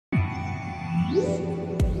So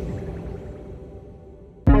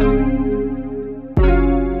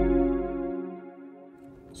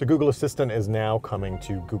Google Assistant is now coming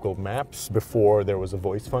to Google Maps. Before, there was a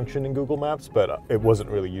voice function in Google Maps, but it wasn't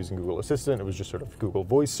really using Google Assistant. It was just sort of Google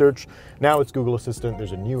Voice Search. Now it's Google Assistant.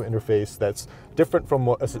 There's a new interface that's different from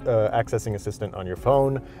accessing Assistant on your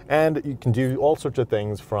phone, and you can do all sorts of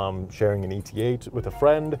things from sharing an ETA with a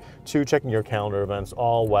friend to checking your calendar events,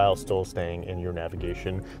 all while still staying in your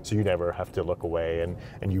navigation, so you never have to look away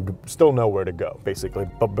and you still know where to go, basically.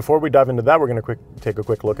 But before we dive into that, we're going to take a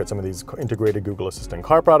quick look at some of these integrated Google Assistant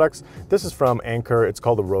car products. This is from Anker. It's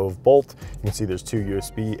called the Roav Bolt. You can see there's two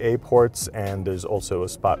USB-A ports, and there's also a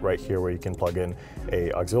spot right here where you can plug in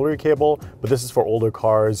a auxiliary cable. But this is for older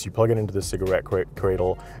cars. You plug it into the cigarette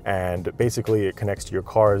cradle, and basically it connects to your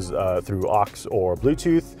cars through aux or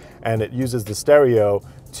Bluetooth, and it uses the stereo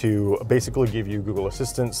to basically give you Google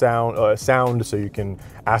Assistant sound so you can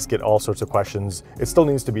ask it all sorts of questions. It still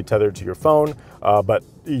needs to be tethered to your phone, but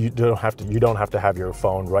you don't have to have your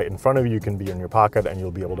phone right in front of you. You can be in your pocket and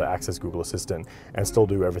you'll be able to access Google Assistant and still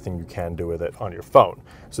do everything you can do with it on your phone.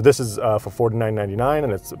 So this is for $49.99,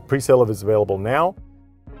 and it's pre-sale is available now.